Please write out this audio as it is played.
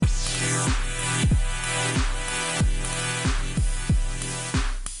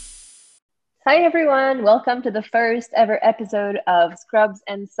Hi, everyone. Welcome to the first ever episode of Scrubs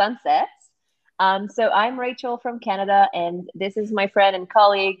and Sunsets. So I'm Rachel from Canada, and this is my friend and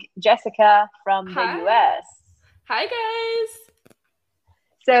colleague Jessica from the Hi. US. Hi, guys.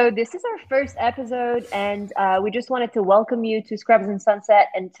 So this is our first episode, and we just wanted to welcome you to Scrubs and Sunset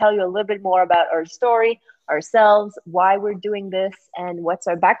and tell you a little bit more about our story, ourselves, why we're doing this, and what's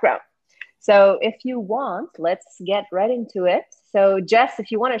our background. So if you want, let's get right into it. So Jess,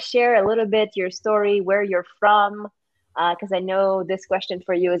 if you want to share a little bit your story, where you're from, because I know this question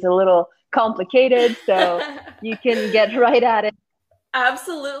for you is a little complicated, so you can get right at it.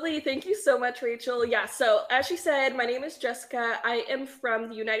 Absolutely. Thank you so much, Rachel. Yeah, so as she said, my name is Jessica. I am from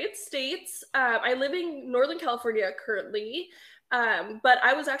the United States. I live in Northern California currently, but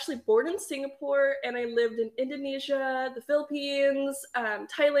I was actually born in Singapore and I lived in Indonesia, the Philippines,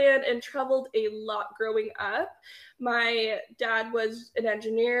 Thailand, and traveled a lot growing up. My dad was an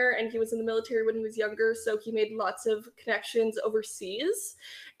engineer and he was in the military when he was younger, so he made lots of connections overseas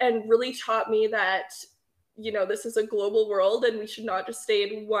and really taught me that this is a global world and we should not just stay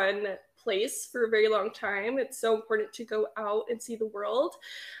in one place for a very long time. It's so important to go out and see the world.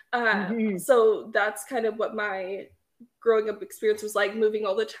 Mhm. So that's kind of what my growing up experience was like, moving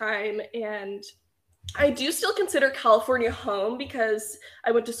all the time. And I do still consider California home because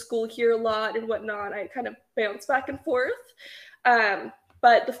I went to school here a lot and whatnot. I kind of bounce back and forth.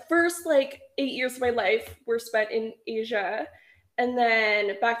 But the first 8 years of my life were spent in Asia and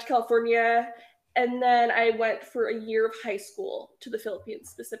then back to California. And then I went for a year of high school to the Philippines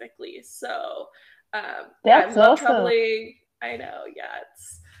specifically. So, yeah, I That's love awesome. traveling. I know, yeah,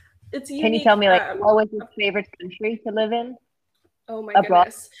 it's Can you tell unique. me, like, what was your favorite country to live in Oh my abroad?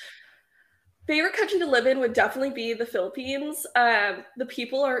 goodness. Favorite country to live in would definitely be the Philippines. The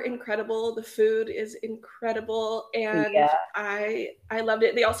people are incredible. The food is incredible, and Yeah. I loved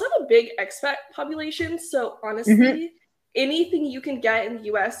it. They also have a big expat population, so Hmm. honestly, anything you can get in the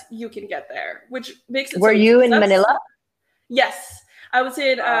U.S., you can get there, which makes it Were so easy. you Because in that's Manila? yes, I was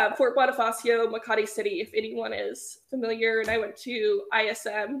in Uh, Fort Bonifacio, Makati City, if anyone is familiar, and I went to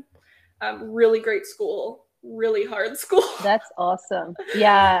ISM. Really great school, really hard school. that's awesome.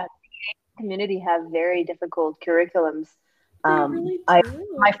 Yeah, community have very difficult curriculums. They really I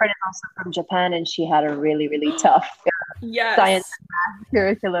My do. friend is also from Japan, and she had a really tough science Yes,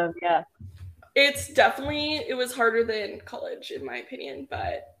 curriculum. Yeah. it was harder than college in my opinion,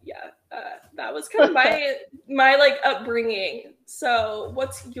 but yeah, that was kind of my like upbringing. So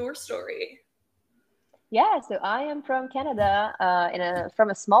what's your story? Yeah, so I am from Canada, in a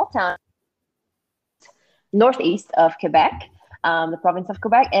from a small town northeast of Quebec, the province of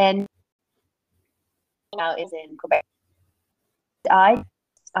Quebec, and now is in Quebec. I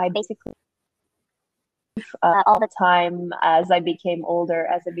I basically all the time as I became older,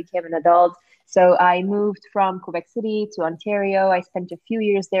 as I became an adult. So I moved from Quebec City to Ontario. I spent a few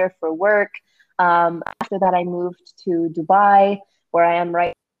years there for work. After that, I moved to Dubai, where I am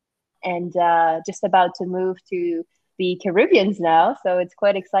right, and just about to move to the Caribbeans now. So it's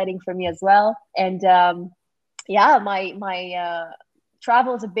quite exciting for me as well. And yeah, my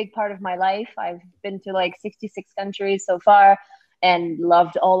travel is a big part of my life. I've been to like 66 countries so far and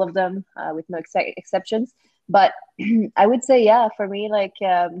loved all of them, with no exceptions. But I would say, yeah, for me, like,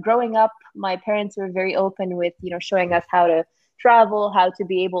 growing up, my parents were very open with, showing us how to travel, how to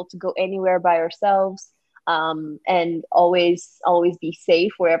be able to go anywhere by ourselves, and always be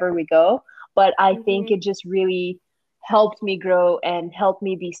safe wherever we go. But I think Mm-hmm. it just really helped me grow and helped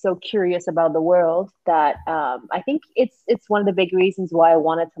me be so curious about the world that, I think it's one of the big reasons why I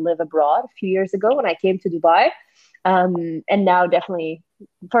wanted to live abroad a few years ago when I came to Dubai. And now definitely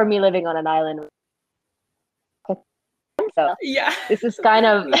for me living on an island. So Yeah. this is kind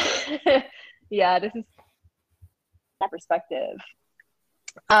of Me too. yeah, this is that perspective.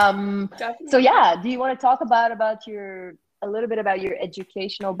 So Definitely. yeah, do you want to talk about your a little bit about your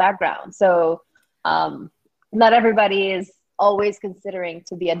educational background? So, not everybody is always considering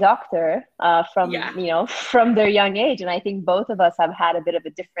to be a doctor, Yeah. from from their young age, and I think both of us have had a bit of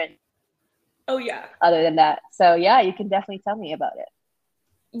a different Oh yeah. other than that. So yeah, you can definitely tell me about it.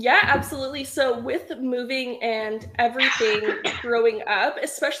 Yeah, absolutely. So, with moving and everything growing up,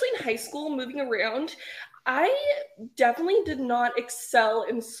 especially in high school, moving around, I definitely did not excel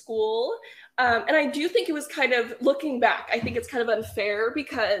in school. And I do think it was kind of looking back, I think it's kind of unfair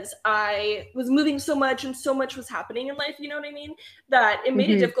because I was moving so much and so much was happening in life, you know what I mean? That it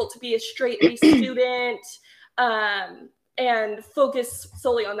made it Hmm. difficult to be a straight A student and focus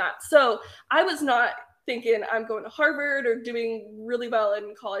solely on that. So, I was not thinking I'm going to Harvard or doing really well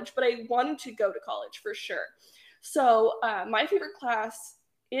in college, but I wanted to go to college for sure. So my favorite class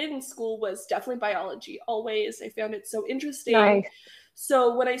in school was definitely biology. Always, I found it so interesting. Nice.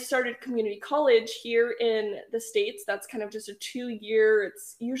 So when I started community college here in the States, that's kind of just a 2-year.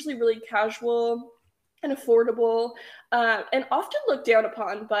 It's usually really casual and affordable, and often looked down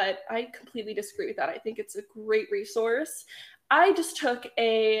upon, but I completely disagree with that. I think it's a great resource. I just took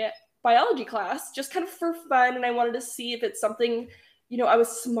a biology class just kind of for fun, and I wanted to see if it's something, I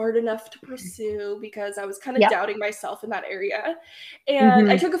was smart enough to pursue, because I was kind of Yeah. doubting myself in that area.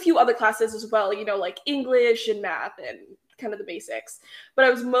 And I took a few other classes as well, like English and math and kind of the basics, but I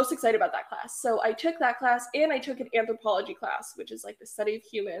was most excited about that class. So I took that class, and I took an anthropology class, which is like the study of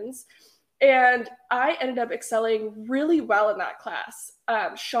humans. And I ended up excelling really well in that class.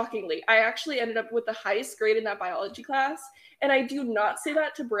 Shockingly, I actually ended up with the highest grade in that biology class. And I do not say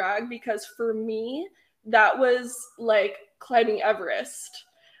that to brag, because for me, that was like climbing Everest.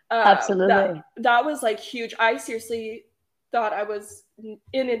 Absolutely. That was like huge. I seriously thought I was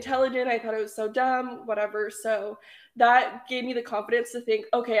unintelligent. I thought I was so dumb, whatever. So that gave me the confidence to think,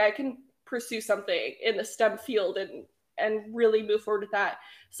 okay, I can pursue something in the STEM field and really move forward with that.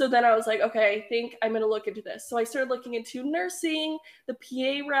 So then I was like, okay, I think I'm going to look into this. So I started looking into nursing, the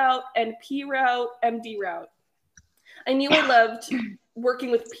PA route, NP route, MD route. I knew I loved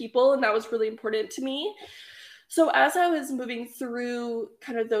working with people, and that was really important to me. So as I was moving through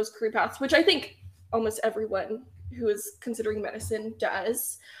kind of those career paths, which I think almost everyone who is considering medicine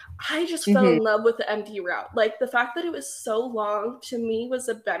does, I just fell in love with the MD route. Like, the fact that it was so long to me was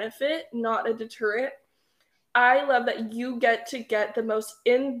a benefit, not a deterrent. I love that you get to get the most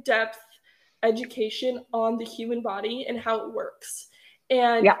in-depth education on the human body and how it works.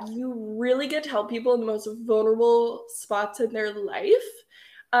 And Yeah. you really get to help people in the most vulnerable spots in their life.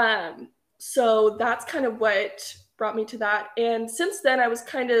 So that's kind of what brought me to that. And since then, I was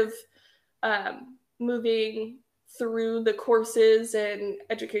kind of moving through the courses and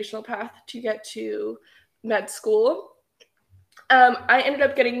educational path to get to med school. I ended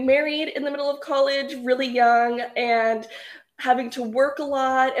up getting married in the middle of college, really young, and having to work a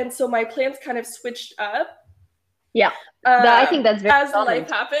lot. And so my plans kind of switched up. Yeah. I think that's very as common. life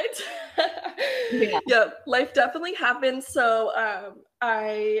happened. Yeah. Yeah, life definitely happened. So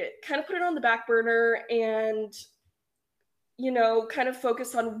I kind of put it on the back burner and kind of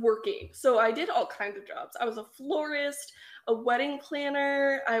focused on working. So I did all kinds of jobs. I was a florist, a wedding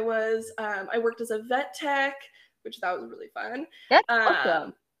planner. I worked as a vet tech, which that was really fun. That's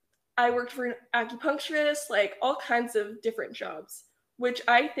awesome. I worked for an acupuncturist, like all kinds of different jobs, which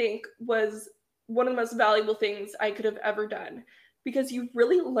I think was one of the most valuable things I could have ever done, because you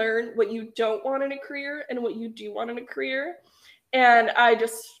really learn what you don't want in a career and what you do want in a career. And I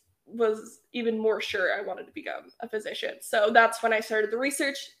just was even more sure I wanted to become a physician. So that's when I started the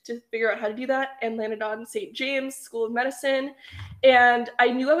research to figure out how to do that, and landed on St. James School of Medicine. And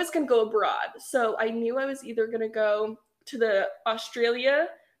I knew I was going to go abroad. So I knew I was either going to go to the Australia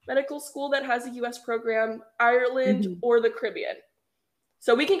medical school that has a US program, Ireland, or the Caribbean.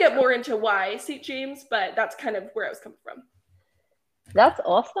 So we can get more into why St. James, but that's kind of where I was coming from. That's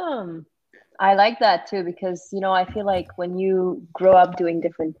awesome. I like that too, because, I feel like when you grow up doing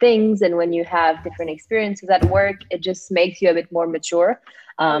different things and when you have different experiences at work, it just makes you a bit more mature.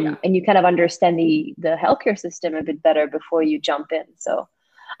 And you kind of understand the healthcare system a bit better before you jump in. So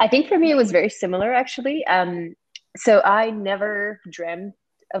I think for me, it was very similar, actually. So I never dreamt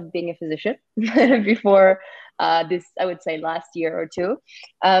of being a physician before this, I would say, last year or two.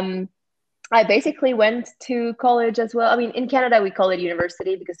 I basically went to college as well. I mean, in Canada, we call it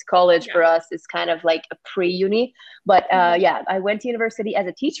university, because college for us is kind of like a pre-uni. But yeah, I went to university as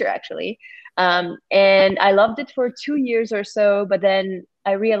a teacher, actually. And I loved it for 2 years or so. But then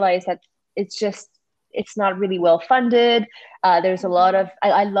I realized that it's not really well funded. There's a lot of,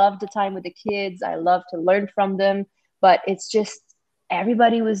 I love the time with the kids. I love to learn from them. But it's just,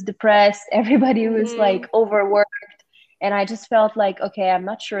 everybody was depressed. Everybody was like overworked. And I just felt like, okay, I'm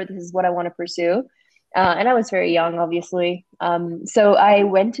not sure this is what I want to pursue. And I was very young, obviously. So I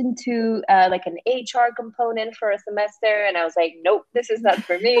went into like an HR component for a semester, and I was like, nope, this is not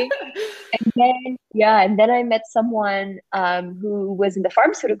for me. And then I met someone who was in the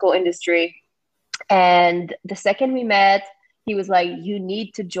pharmaceutical industry. And the second we met, he was like, you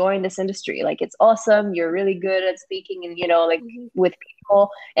need to join this industry. Like, it's awesome. You're really good at speaking and, like with people.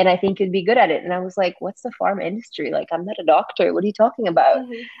 And I think you'd be good at it. And I was like, what's the pharma industry? Like, I'm not a doctor. What are you talking about?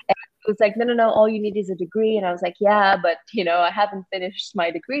 And it was like, no. All you need is a degree. And I was like, yeah, but, I haven't finished my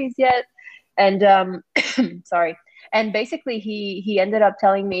degrees yet. And sorry. And basically he ended up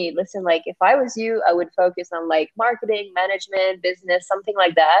telling me, listen, like, if I was you, I would focus on like marketing, management, business, something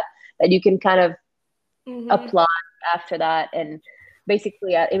like that you can kind of apply after that. And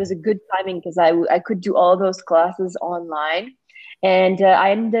basically it was a good timing because I could do all those classes online, and I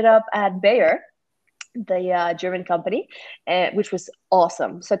ended up at Bayer, the German company, which was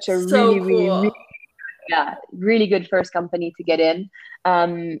awesome. Such a So really cool. yeah, really good first company to get in.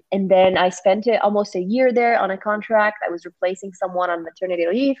 And then I spent almost a year there on a contract. I was replacing someone on maternity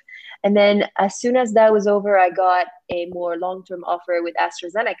leave. And then as soon as that was over, I got a more long-term offer with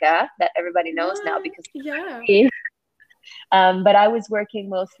AstraZeneca that everybody knows now What? because Yeah. but I was working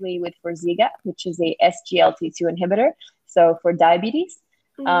mostly with Forxiga, which is a SGLT2 inhibitor. So for diabetes,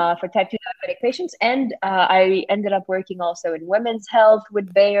 Mm. for type 2 diabetic patients. And I ended up working also in women's health with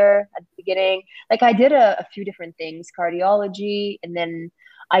Bayer at the beginning. Like I did a few different things, cardiology, and then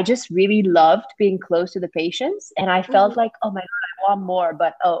I just really loved being close to the patients. And I felt Mhm. like, oh my God, I want more,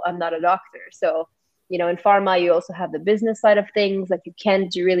 but oh, I'm not a doctor. So, in pharma, you also have the business side of things. Like you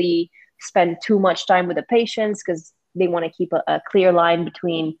can't really spend too much time with the patients because they want to keep a clear line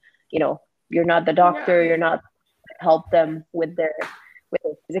between, you're not the Yeah. doctor, you're not help them with their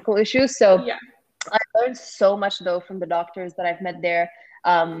physical issues. So Yeah. I learned so much though from the doctors that I've met there,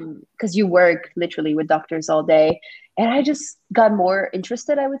 because you work literally with doctors all day, and I just got more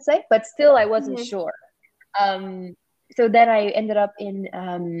interested, I would say, but still I wasn't Mhm. sure. Um, so then I ended up in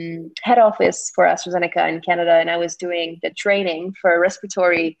head office for AstraZeneca in Canada, and I was doing the training for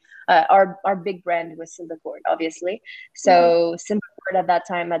respiratory. Our big brand was Symbicort, obviously. Mhm. So Symbicort at that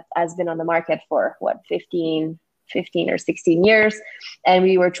time has been on the market for what, 15 or 16 years, and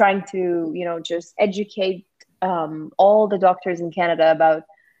we were trying to just educate all the doctors in Canada about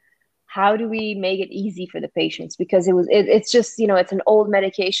how do we make it easy for the patients, because it's just it's an old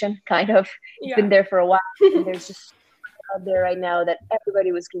medication kind of. It's Yeah. been there for a while, and there's just out there right now that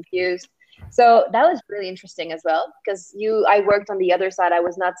everybody was confused. So that was really interesting as well, because I worked on the other side. I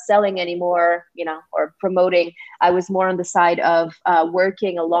was not selling anymore, or promoting. I was more on the side of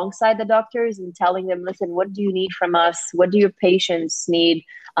working alongside the doctors and telling them, listen, what do you need from us? What do your patients need?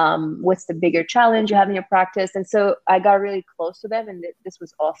 What's the bigger challenge you have in your practice? And so I got really close to them, and this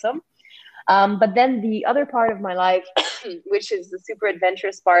was awesome. But then the other part of my life, which is the super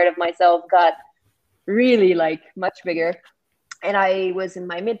adventurous part of myself, got really like much bigger. And I was in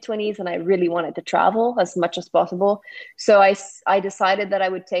my mid 20s, and I really wanted to travel as much as possible. So I decided that I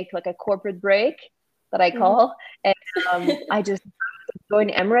would take like a corporate break, that I Mhm. call. And I just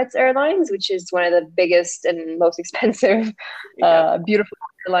joined Emirates Airlines, which is one of the biggest and most expensive, Yep. beautiful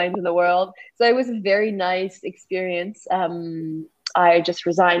airlines in the world. So it was a very nice experience. I just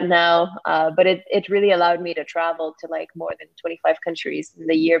resigned now, but it really allowed me to travel to like more than 25 countries in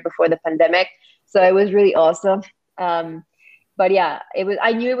the year before the pandemic. So it was really awesome. But yeah,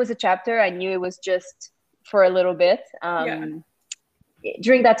 I knew it was a chapter. I knew it was just for a little bit. Yeah.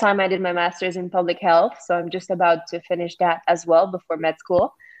 During that time, I did my master's in public health. So I'm just about to finish that as well before med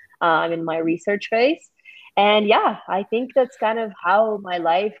school. I'm in my research phase. And yeah, I think that's kind of how my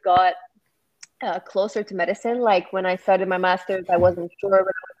life got closer to medicine. Like when I started my master's, I wasn't sure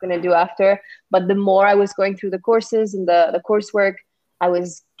what I was going to do after. But the more I was going through the courses and the coursework, I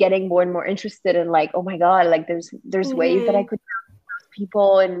was getting more and more interested in like, oh my God, like there's ways that I Mhm. could help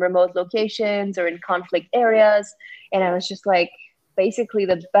people in remote locations or in conflict areas. And I was just like, basically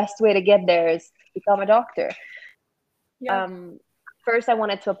the best way to get there is become a doctor. Yeah. Um, First, I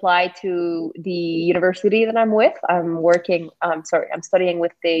wanted to apply to the university that I'm with. I'm studying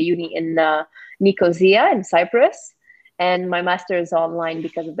with the uni in Nicosia in Cyprus, and my master is online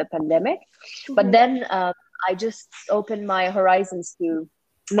because of the pandemic. But Mhm. then I just opened my horizons to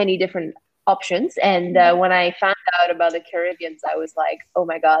many different options. And Mhm. when I found out about the Caribbeans, I was like, oh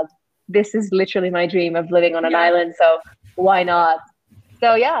my God, this is literally my dream of living on an Yeah. island. So why not?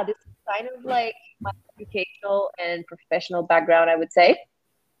 So yeah, this is kind of like my educational and professional background, I would say.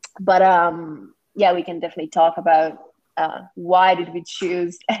 But yeah, we can definitely talk about why did we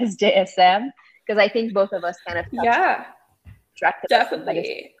choose SJSM, because I think both of us kind of Yeah. attracted us in medicine.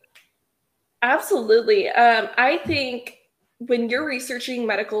 Definitely. Absolutely. I think when you're researching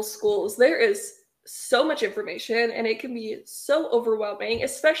medical schools, there is so much information and it can be so overwhelming,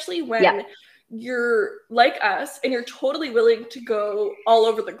 especially Yeah, when you're like us and you're totally willing to go all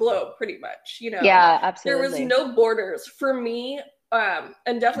over the globe, pretty much. yeah, There was absolutely. no borders for me,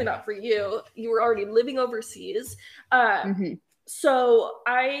 and definitely not for you. You were already living overseas. Hmm. So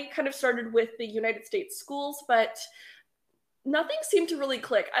I kind of started with the United States schools, but nothing seemed to really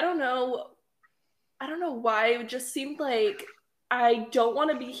click. I don't know why. It just seemed like I don't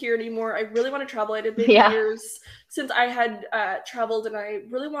want to be here anymore. I really want to travel. It had been Yeah. years since I had traveled, and I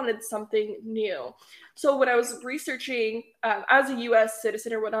really wanted something new. So when I was researching as a US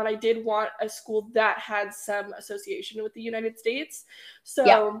citizen or whatnot, I did want a school that had some association with the United States. Yeah,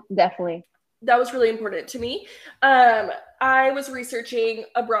 So definitely. that was really important to me. I was researching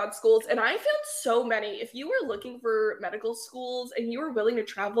abroad schools and I found so many. If you were looking for medical schools and you were willing to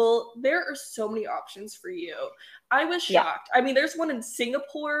travel, there are so many options for you. I was Yeah. shocked. I mean, there's one in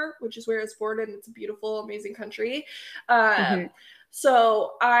Singapore, which is where I was born, and it's a beautiful, amazing country. Um,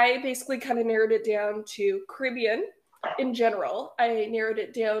 so I basically kind of narrowed it down to Caribbean in general. I narrowed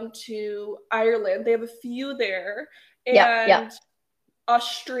it down to Ireland. They have a few there. Yeah. Yeah. And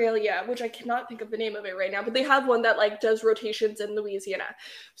Australia, which I cannot think of the name of it right now, but they have one that like does rotations in Louisiana.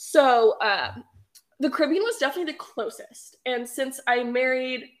 So the Caribbean was definitely the closest. And since I'm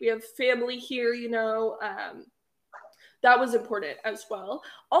married, we have family here, that was important as well.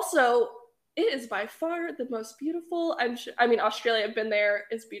 Also, it is by far the most beautiful. I mean, Australia, I've been there.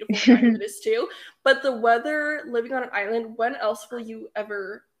 It's beautiful. Ireland is too. But the weather, living on an island, when else will you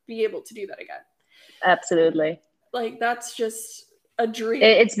ever be able to do that again? Absolutely. Like, that's just a dream.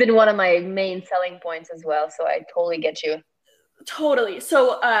 It's been one of my main selling points as well, so I totally get you. Totally.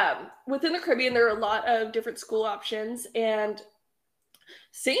 So within the Caribbean, there are a lot of different school options, and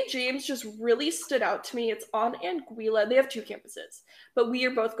St. James just really stood out to me. It's on Anguilla. They have two campuses, but we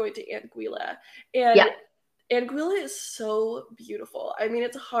are both going to Anguilla. And Yeah. Anguilla is so beautiful. I mean,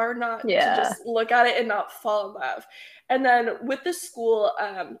 it's hard not to Yeah. just look at it and not fall in love. And then with the school,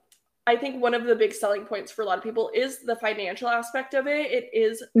 I think one of the big selling points for a lot of people is the financial aspect of it. It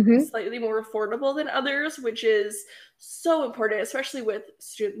is slightly more affordable than others, which is so important, especially with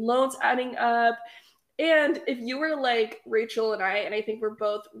student loans adding up. And if you were like Rachel and I think we're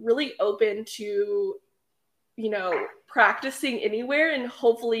both really open to, practicing anywhere and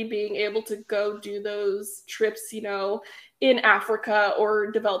hopefully being able to go do those trips, in Africa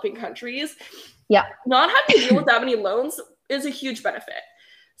or developing countries. Yeah. Not having to deal with that many loans is a huge benefit.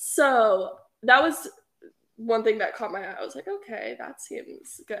 So that was one thing that caught my eye. I was like, okay, that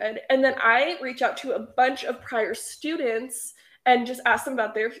seems good. And then I reached out to a bunch of prior students and just asked them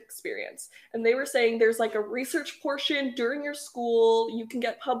about their experience. And they were saying there's like a research portion during your school. You can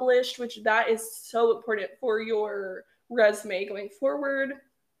get published, which that is so important for your resume going forward.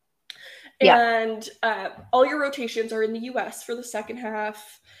 Yeah. And all your rotations are in the US for the second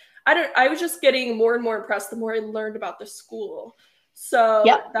half. I was just getting more and more impressed the more I learned about the school. So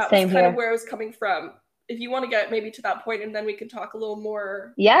that was kind of where I was coming from. If you want to get maybe to that point, and then we can talk a little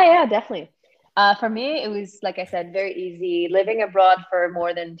more. Yeah, definitely. For me, it was, like I said, very easy. Living abroad for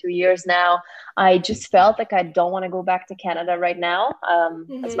more than 2 years now, I just felt like I don't want to go back to Canada right now.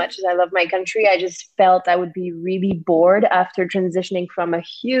 As much as I love my country, I just felt I would be really bored after transitioning from a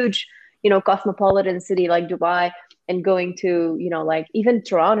huge, cosmopolitan city like Dubai and going to, like even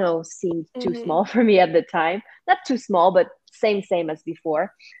Toronto seemed too small for me at the time. Not too small, but same as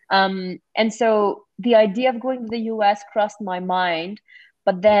before. And so the idea of going to the US crossed my mind.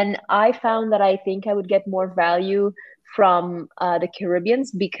 But then I found that I think I would get more value from the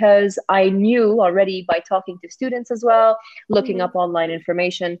Caribbeans because I knew already by talking to students as well, looking up online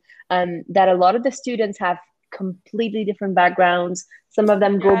information, that a lot of the students have completely different backgrounds. Some of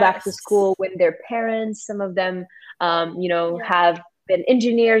them go back to school with their parents. Some of them, have been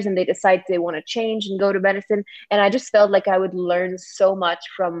engineers and they decide they want to change and go to medicine. And I just felt like I would learn so much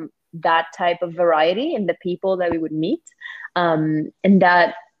from that type of variety and the people that we would meet. And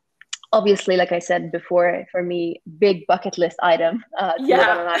that obviously, like I said before, for me, big bucket list item to live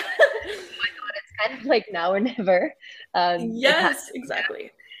on an island. Oh my God, it's kind of like now or never. Yes,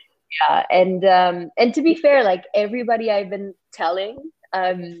 exactly. Yeah, and to be fair, like everybody I've been telling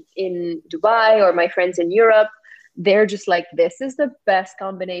in Dubai or my friends in Europe, they're just like, this is the best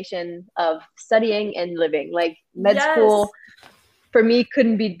combination of studying and living. Like med school for me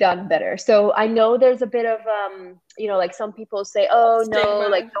couldn't be done better. So I know there's a bit of like some people say, oh no,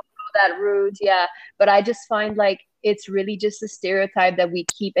 like don't go that route. Yeah. But I just find like it's really just a stereotype that we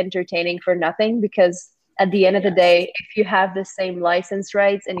keep entertaining for nothing, because at the end of the day, if you have the same license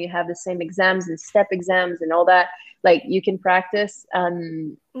rights and you have the same exams and step exams and all that, like you can practice,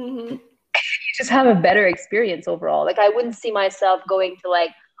 you just have a better experience overall. Like I wouldn't see myself going to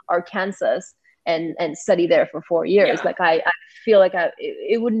like Arkansas and study there for 4 years. Like I feel like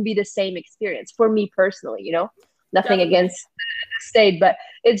it wouldn't be the same experience for me personally, nothing against the state, but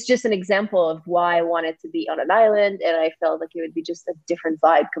it's just an example of why I wanted to be on an island, and I felt like it would be just a different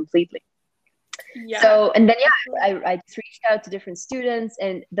vibe completely. So, and then I just reached out to different students,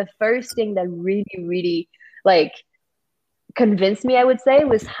 and the first thing that really like convinced me, I would say,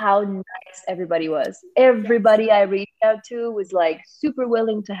 was how nice everybody was. Everybody I reached out to was like super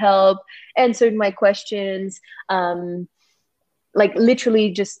willing to help, answered my questions, like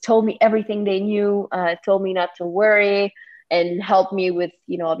literally just told me everything they knew, told me not to worry, and helped me with,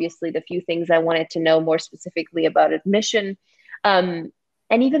 obviously the few things I wanted to know more specifically about admission. And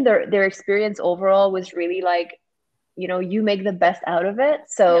even their experience overall was really like, you make the best out of it,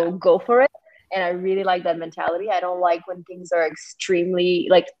 so go for it. And I really like that mentality. I don't like when things are extremely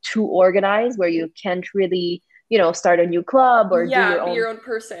like too organized, where you can't really, start a new club or do be your own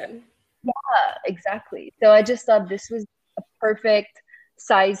person. Yeah, exactly. So I just thought this was a perfect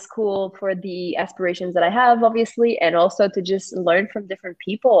size school for the aspirations that I have, obviously, and also to just learn from different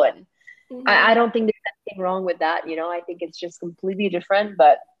people. And I don't think there's anything wrong with that. I think it's just completely different,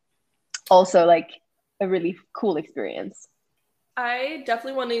 but also like a really cool experience. I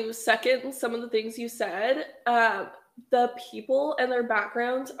definitely want to second some of the things you said. The people and their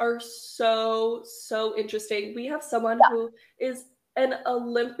backgrounds are so, so interesting. We have someone who is an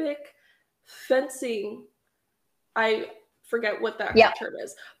Olympic fencing. I forget what that term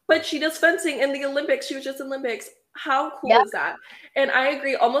is, but she does fencing in the Olympics. She was just in Olympics. How cool is that? And I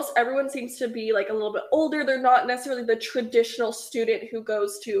agree. Almost everyone seems to be like a little bit older. They're not necessarily the traditional student who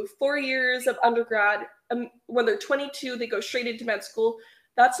goes to 4 years of undergrad. When they're 22, they go straight into med school.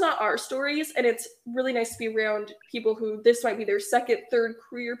 That's not our stories. And it's really nice to be around people who this might be their second, third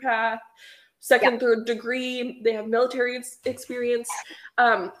career path, second, third degree. They have military experience.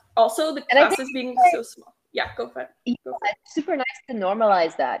 Also, the classes being so small. Yeah, go for it. It's super nice to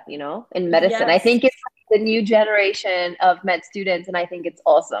normalize that, in medicine. I think it's the new generation of med students, and I think it's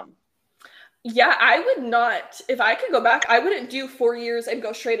awesome. Yeah, I would not, if I could go back, I wouldn't do 4 years and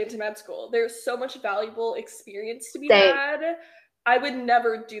go straight into med school. There's so much valuable experience to be had. I would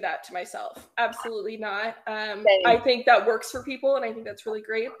never do that to myself. Absolutely not. I think that works for people, and I think that's really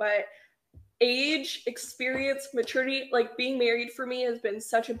great, but age, experience, maturity, like being married for me has been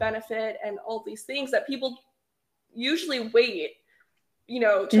such a benefit, and all these things that people usually wait,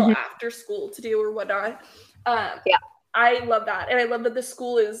 till after school to do or whatnot. I love that. And I love that the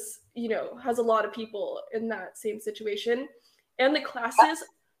school is, has a lot of people in that same situation. And the classes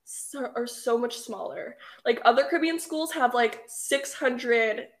are so much smaller. Like other Caribbean schools have like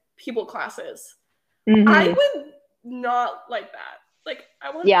 600 people classes. I would not like that. Like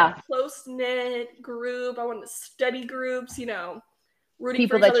I want a close-knit group. I want to study groups, rooting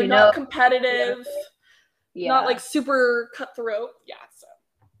people for each that other, not competitive, not like super cutthroat. Yeah, so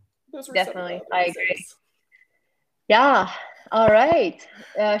those were definitely. I agree. Yeah. All right.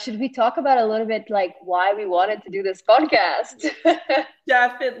 Should we talk about a little bit like why we wanted to do this podcast?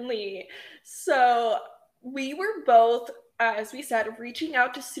 Definitely. So we were both, as we said, reaching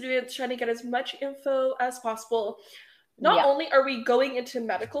out to students, trying to get as much info as possible. Not only are we going into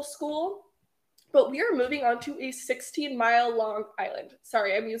medical school, but we are moving on to a 16-mile long island.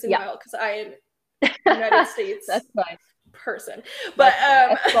 Sorry, I'm using mile because I am United States That's fine. person. But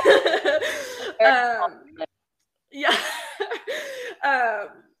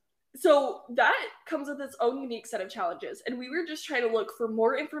so that comes with its own unique set of challenges. And we were just trying to look for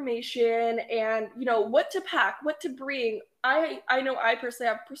more information and, what to pack, what to bring. I know I personally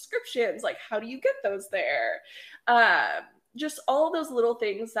have prescriptions. Like, how do you get those there? Just all those little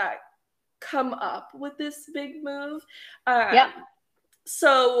things that come up with this big move.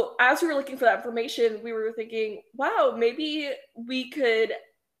 So as we were looking for that information, we were thinking, wow, maybe we could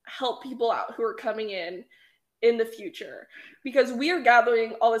help people out who are coming in the future, because we are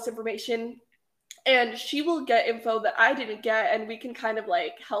gathering all this information and she will get info that I didn't get, and we can kind of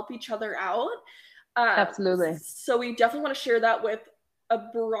like help each other out. Absolutely. So we definitely want to share that with a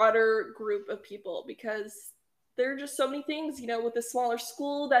broader group of people, because there are just so many things, with a smaller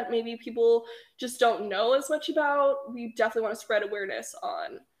school that maybe people just don't know as much about. We definitely want to spread awareness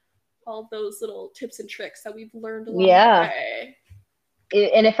on all those little tips and tricks that we've learned along the way.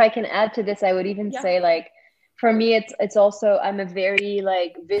 And if I can add to this, I would even say like, for me, it's also, I'm a very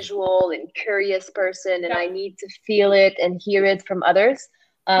like visual and curious person, and I need to feel it and hear it from others.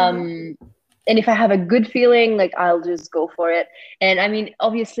 And if I have a good feeling, like I'll just go for it. And I mean,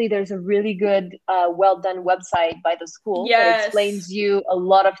 obviously there's a really good, well done website by the school that explains you a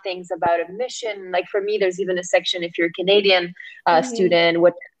lot of things about admission. Like for me, there's even a section if you're a Canadian student,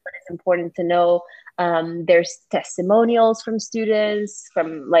 what is important to know. There's testimonials from students,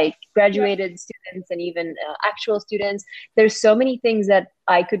 from like graduated students, and even actual students. There's so many things that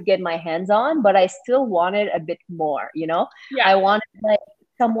I could get my hands on, but I still wanted a bit more, I wanted like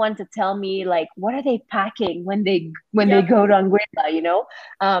someone to tell me like what are they packing when they Yep. go to Anguilla, you know,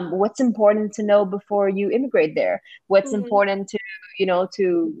 what's important to know before you immigrate there, what's Mm-hmm. important to, you know,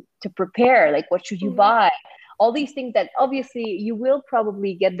 to prepare, like what should you Mm-hmm. buy, all these things that obviously you will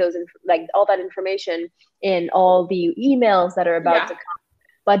probably get those like all that information in all the emails that are about Yeah. to come.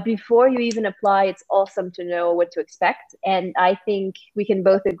 But before you even apply, it's awesome to know what to expect. And I think we can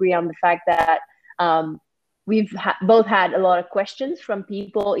both agree on the fact that we've both had a lot of questions from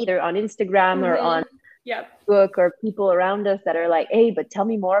people either on Instagram or on Mm-hmm. Yep. Facebook, or people around us that are like, hey, but tell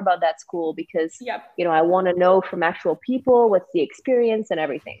me more about that school, because, Yep. you know, I want to know from actual people what's the experience and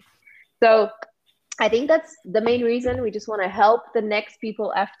everything. So I think that's the main reason. We just want to help the next people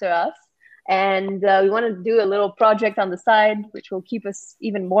after us. And we want to do a little project on the side, which will keep us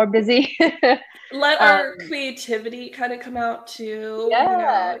even more busy. Let our creativity kind of come out too, Yeah. you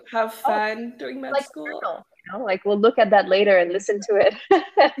know, have fun during med Like school. journal, you know, like we'll look at that later and listen to it.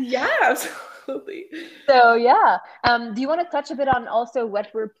 Yeah, absolutely. So yeah, do you want to touch a bit on also what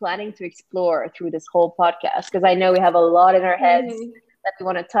we're planning to explore through this whole podcast? Because I know we have a lot in our heads Mm-hmm. that we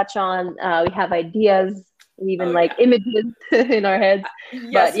want to touch on. We have ideas, even Oh, like yeah. images in our heads.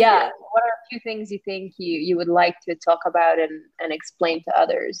 Yes, But we yeah, do. what are a few things you think you would like to talk about and explain to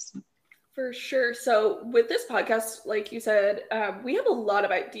others? For sure. So, with this podcast, like you said, we have a lot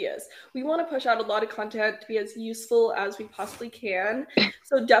of ideas. We want to push out a lot of content to be as useful as we possibly can.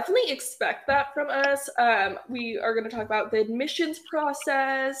 So, definitely expect that from us. We are going to talk about the admissions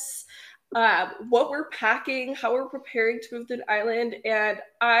process, what we're packing, how we're preparing to move to an island. And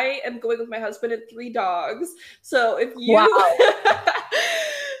I am going with my husband and 3 dogs. So, if you. Wow.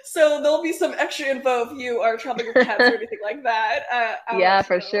 So there'll be some extra info if you are traveling with pets or anything like that. Yeah,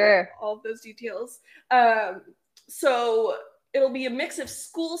 for sure. All of those details. So it'll be a mix of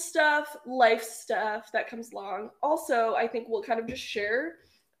school stuff, life stuff that comes along. Also, I think we'll kind of just share.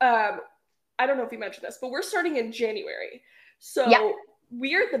 I don't know if you mentioned this, but we're starting in January. So Yeah.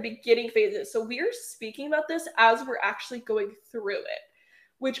 we're at the beginning phases. So we're speaking about this as we're actually going through it,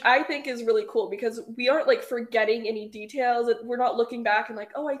 which I think is really cool because we aren't like forgetting any details. We're not looking back and like,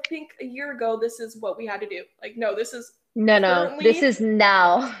 oh, I think a year ago, this is what we had to do. Like, no, this is No, this currently is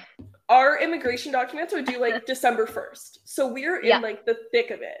now. our immigration documents are due like December 1st. So we're in Yeah. like the thick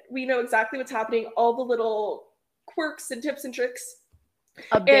of it. We know exactly what's happening, all the little quirks and tips and tricks.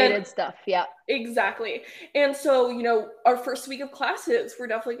 Updated stuff. Yeah. Exactly. And so, you know, our first week of classes, we're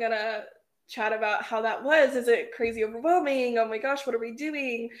definitely going to chat about how that was. Is it crazy overwhelming? Oh my gosh, what are we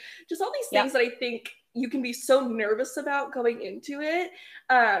doing? Just all these things that I think you can be so nervous about going into it.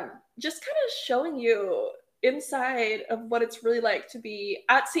 Just kind of showing you inside of what it's really like to be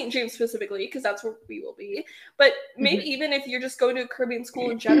at St. James specifically, because that's where we will be. But maybe even if you're just going to a Caribbean school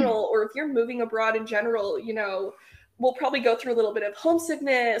in general, or if you're moving abroad in general, you know, we'll probably go through a little bit of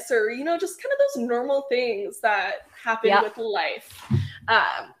homesickness or, you know, just kind of those normal things that happen with life.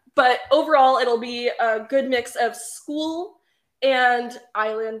 But overall, it'll be a good mix of school and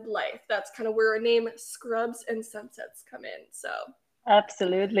island life. That's kind of where our name Scrubs and Sunsets come in. So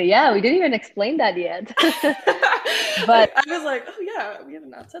absolutely. Yeah, we didn't even explain that yet. But I was like, oh yeah, we have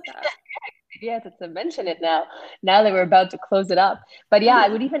not said that. Yeah, to mention it now that we're about to close it up. But yeah, I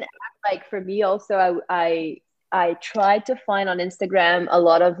would even add, like for me also, I tried to find on Instagram a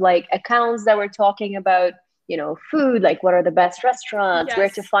lot of like accounts that were talking about, you know, food, like what are the best restaurants, where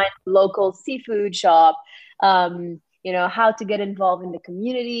to find a local seafood shop, you know, how to get involved in the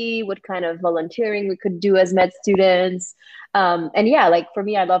community, what kind of volunteering we could do as med students. And yeah, like for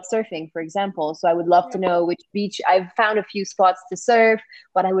me, I love surfing, for example. So I would love to know which beach. I've found a few spots to surf,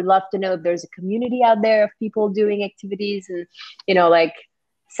 but I would love to know if there's a community out there of people doing activities and, you know, like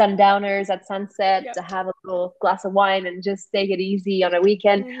sundowners at sunset to have a little glass of wine and just take it easy on a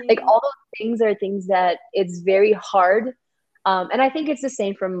weekend. Like all those things are things that it's very hard. And I think it's the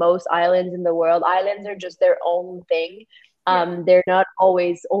same for most islands in the world. Islands are just their own thing. They're not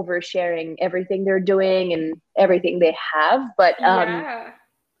always oversharing everything they're doing and everything they have, but I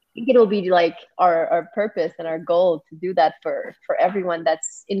think it'll be like our purpose and our goal to do that for everyone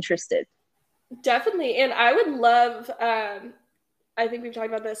that's interested. Definitely. And I would love, I think we've talked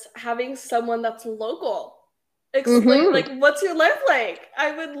about this, having someone that's local. Explain, like, what's your life like?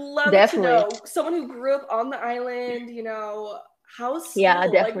 I would love to know. Someone who grew up on the island, you know, how's school,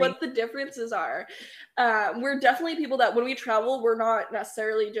 like what the differences are. We're definitely people that when we travel, we're not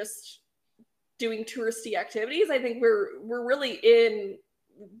necessarily just doing touristy activities. I think we're really in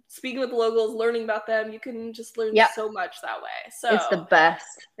speaking with the locals, learning about them, you can just learn so much that way. So it's the best.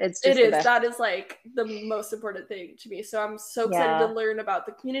 It's just it is. the best. That is like the most important thing to me. So I'm so excited to learn about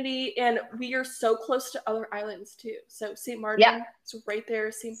the community, and we are so close to other islands too. So St. Martin is right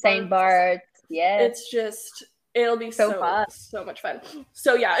there. St. Bart's. Yeah. It's just, it'll be so much fun.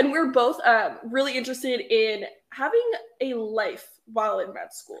 So yeah, and we're both really interested in having a life while in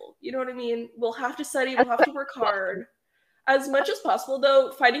med school. You know what I mean? We'll have to study, we'll have to work hard. As much as possible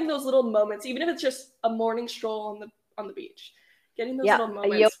though, finding those little moments, even if it's just a morning stroll on the beach, getting those little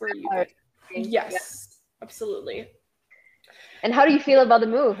moments where you can, absolutely. And how do you feel about the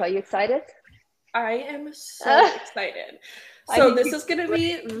move? Are you excited? I am so excited. So this is going to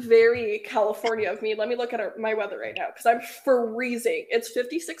be very California of me. Let me look at my weather right now because I'm freezing. It's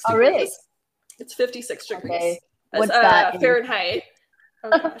 56 degrees. Really? It's 56 degrees. Okay. What's that? Fahrenheit.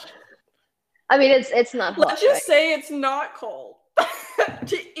 Oh gosh. I mean, it's not hot. Let's just say it's not cold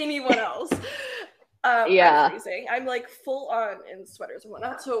to anyone else. I'm freezing. I'm like full on in sweaters and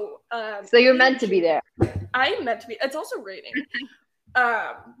whatnot. So you're meant to be there. I'm meant to be. It's also raining.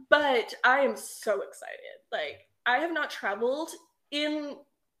 But I am so excited. Like, I have not traveled in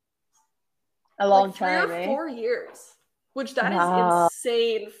a long time, 3 or 4 years, which that is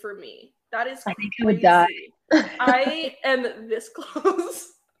insane for me. That is crazy. I think I would die. I am this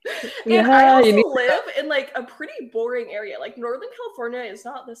close. And I also live in like a pretty boring area. Like Northern California is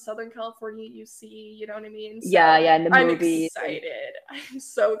not the Southern California you see, you know what I mean? So in the movies. I'm excited. I'm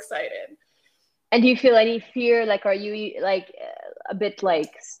so excited. And do you feel any fear? Like, are you like a bit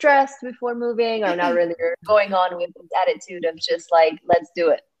like stressed before moving, or not really? You're going on with this attitude of just like, let's do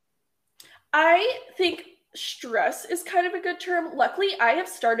it? I think stress is kind of a good term. Luckily,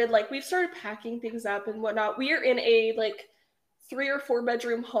 we've started packing things up and whatnot. We are in a like 3 or 4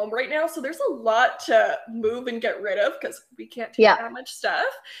 bedroom home right now, so there's a lot to move and get rid of because we can't take that much stuff.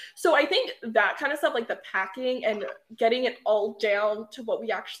 So I think that kind of stuff, like the packing and getting it all down to what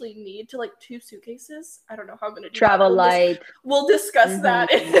we actually need to like 2 suitcases. I don't know how I'm gonna do travel that. light. We'll discuss that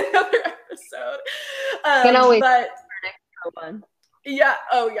in another episode. Can always one. Yeah.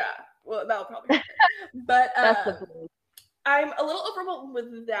 Oh yeah. Well, that'll probably happen. But I'm a little overwhelmed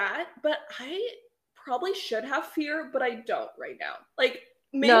with that, but I probably should have fear, but I don't right now. Like,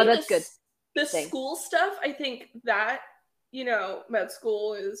 maybe that's good. The school stuff, I think that, you know, med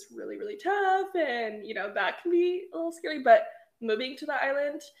school is really, really tough, and, you know, that can be a little scary, but moving to the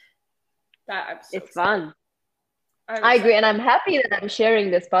island, it's fun. I agree, and I'm happy that I'm sharing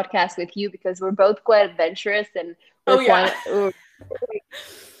this podcast with you because we're both quite adventurous, and let's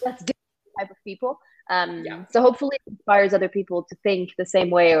do type of people. So hopefully it inspires other people to think the same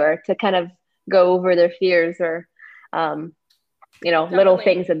way, or to kind of go over their fears, or little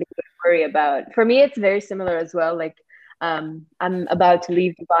things that they worry about. For me, it's very similar as well. Like, I'm about to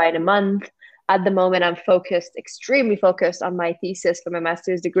leave Dubai in a month. At the moment, I'm extremely focused on my thesis for my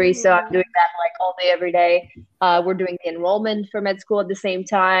master's degree. So I'm doing that like all day, every day. We're doing the enrollment for med school at the same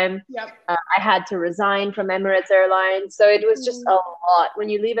time. I had to resign from Emirates Airlines. So it was just a lot. When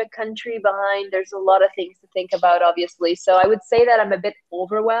you leave a country behind, there's a lot of things to think about, obviously. So I would say that I'm a bit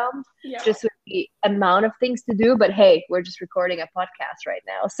overwhelmed just with the amount of things to do. But hey, we're just recording a podcast right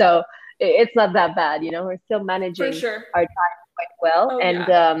now. So it's not that bad. You know, we're still managing our time quite well.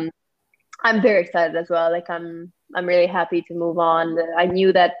 I'm very excited as well. Like, I'm really happy to move on. I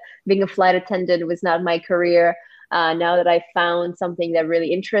knew that being a flight attendant was not my career. Now that I found something that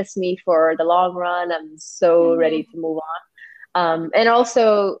really interests me for the long run, I'm so ready to move on. And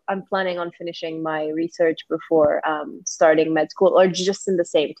also, I'm planning on finishing my research before starting med school, or just in the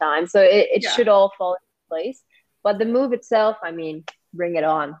same time. So it should all fall into place. But the move itself, I mean, bring it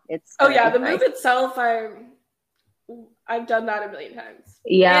on. The move itself, I've done that a million times.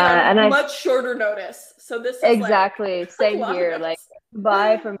 Yeah, and much shorter notice. So this is exactly same here. Like,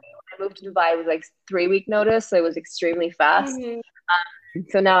 Dubai, for me, when I moved to Dubai, it was like 3-week notice, so it was extremely fast.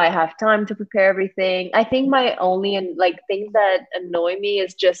 So now I have time to prepare everything. I think my only things that annoy me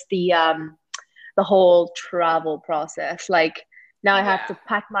is just the whole travel process. Like, now I have to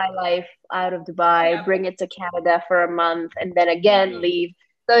pack my life out of Dubai, bring it to Canada for a month, and then again leave.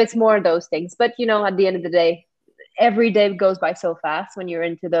 So it's more those things. But at the end of the day, every day goes by so fast when you're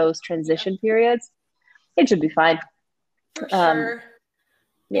into those transition periods. It should be fine. For sure.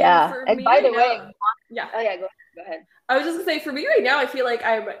 And by the way, go ahead. I was just gonna say, for me right now, I feel like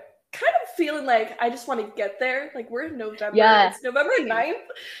I'm kind of feeling like I just want to get there. Like, we're in November. It's November 9th,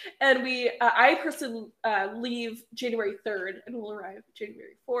 and I personally leave January 3rd, and we'll arrive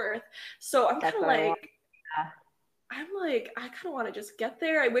January 4th. So I'm kind of like, I'm like, I kind of want to just get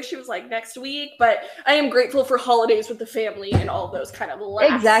there. I wish it was like next week, but I am grateful for holidays with the family and all those kind of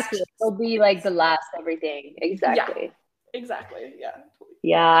last. Exactly. It'll be like the last everything. Exactly. Yeah, exactly. Yeah.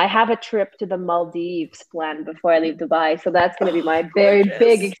 Yeah, I have a trip to the Maldives planned before I leave Dubai. So that's going to be my very Gorgeous.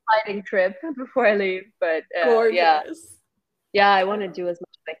 big, exciting trip before I leave. But yeah, I want to do as much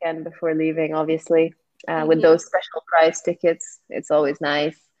as I can before leaving, obviously. With those special price tickets, it's always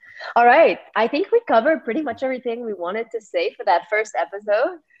nice. All right. I think we covered pretty much everything we wanted to say for that first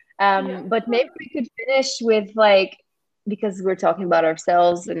episode. But maybe we could finish with like, because we're talking about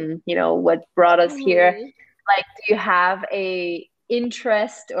ourselves and, you know, what brought us here. Like, do you have a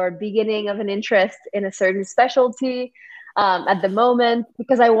interest or beginning of an interest in a certain specialty at the moment?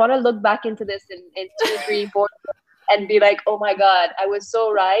 Because I want to look back into this in 2, 3, 4 and be like, oh my God, I was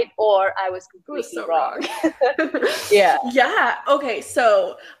so right, or I was completely wrong. Yeah. Okay.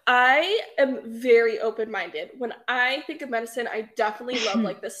 So I am very open-minded. When I think of medicine, I definitely love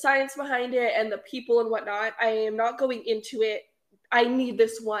like the science behind it and the people and whatnot. I am not going into it, I need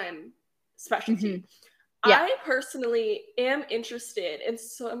this one specialty. I personally am interested in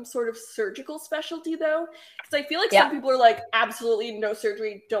some sort of surgical specialty, though, because I feel like some people are like, absolutely no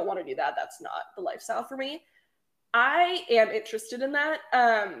surgery, don't want to do that. That's not the lifestyle for me. I am interested in that.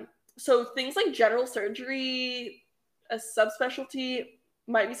 So things like general surgery, a subspecialty,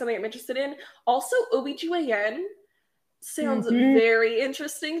 might be something I'm interested in. Also, OBGYN sounds very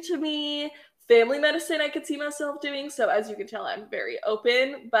interesting to me. Family medicine, I could see myself doing. So as you can tell, I'm very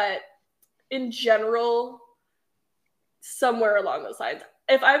open, but in general, somewhere along those lines.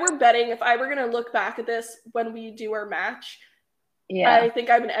 If I were betting, if I were going to look back at this when we do our match, I think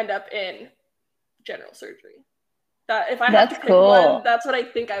I'm going to end up in general surgery. That if I have to pick one, that's what I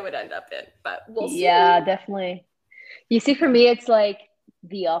think I would end up in, but we'll see. Yeah, definitely. You see, for me, it's like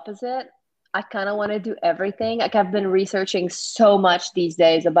the opposite. I kind of want to do everything. Like I've been researching so much these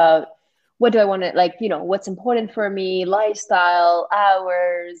days about what do I want to, like, you know, what's important for me, lifestyle,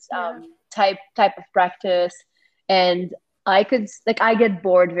 hours, type of practice. And I get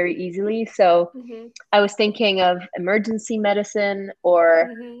bored very easily. So I was thinking of emergency medicine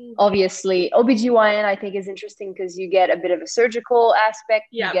or obviously OBGYN, I think is interesting because you get a bit of a surgical aspect.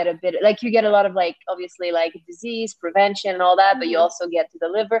 You get you get a lot of like, obviously like disease prevention and all that, but you also get to the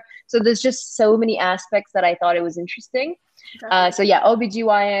liver. So there's just so many aspects that I thought it was interesting. So yeah,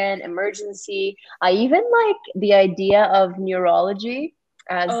 OBGYN, emergency. I even like the idea of neurology.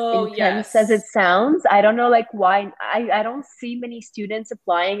 As intense as it sounds, I don't know like why I don't see many students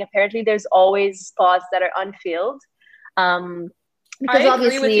applying. Apparently there's always spots that are unfilled, because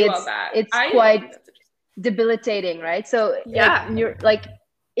obviously it's quite debilitating, right? So like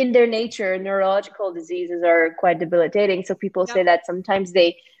in their nature, neurological diseases are quite debilitating. So people say that sometimes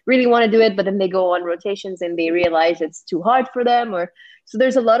they really want to do it, but then they go on rotations and they realize it's too hard for them, or so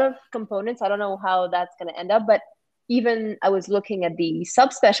there's a lot of components. I don't know how that's going to end up, but even I was looking at the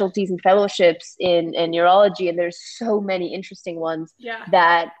subspecialties and fellowships in neurology, and there's so many interesting ones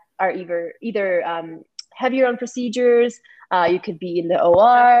that are either heavier on procedures. You could be in the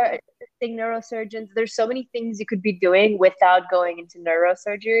OR, assisting neurosurgeons. There's so many things you could be doing without going into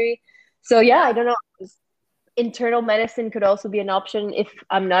neurosurgery. So I don't know. Internal medicine could also be an option if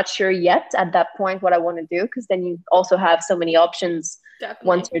I'm not sure yet at that point what I want to do, because then you also have so many options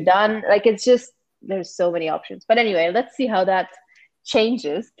once you're done. Like it's just, there's so many options. But anyway, let's see how that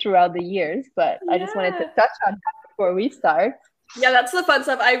changes throughout the years. But I just wanted to touch on that before we start. Yeah, that's the fun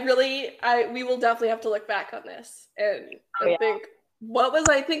stuff. We will definitely have to look back on this and think, what was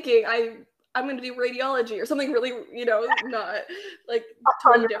I thinking? I'm going to do radiology or something really, not like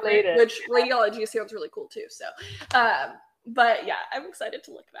totally different, which radiology sounds really cool too. So, but yeah, I'm excited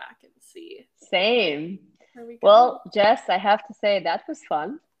to look back and see. Same. Well, Jess, I have to say that was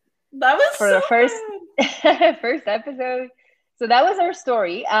fun. That was for the first episode. So that was our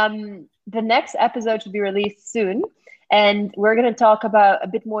story. The next episode should be released soon, and we're going to talk about a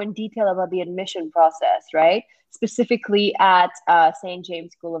bit more in detail about the admission process, right? Specifically at St.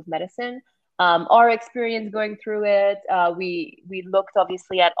 James School of Medicine. Our experience going through it. We looked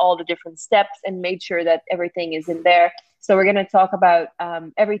obviously at all the different steps and made sure that everything is in there. So we're going to talk about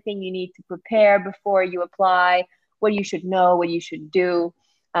everything you need to prepare before you apply, what you should know, what you should do.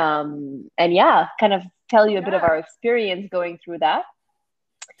 And kind of tell you a bit of our experience going through that.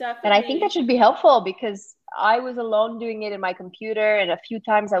 Definitely. And I think that should be helpful because I was alone doing it in my computer, and a few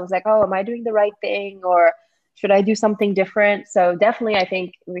times I was like, oh, am I doing the right thing, or should I do something different? So definitely I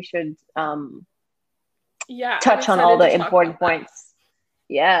think we should touch on all the important points.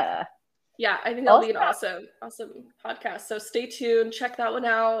 Yeah, I think that'll be an awesome podcast. So stay tuned, check that one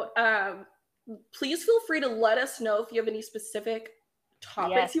out. please feel free to let us know if you have any specific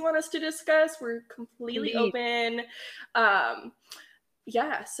topics you want us to discuss. We're completely open.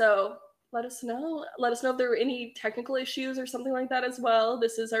 So let us know. Let us know if there were any technical issues or something like that as well.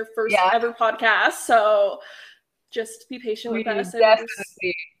 This is our first ever podcast, so just be patient with us.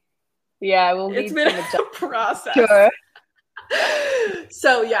 Definitely. Yeah, we'll it's been a process. Sure.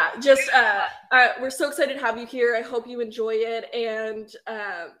 So we're so excited to have you here. I hope you enjoy it, and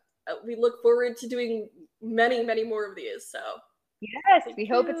we look forward to doing many, many more of these. So yes, we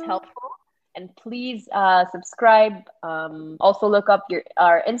hope it's helpful. And please subscribe. Also look up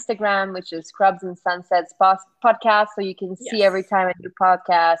our Instagram, which is Scrubs and Sunsets podcast, so you can see every time a new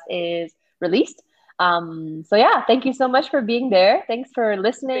podcast is released. Thank you so much for being there. Thanks for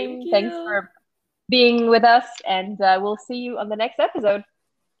listening. Thanks for being with us, and we'll see you on the next episode.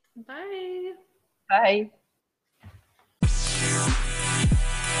 Bye. Bye.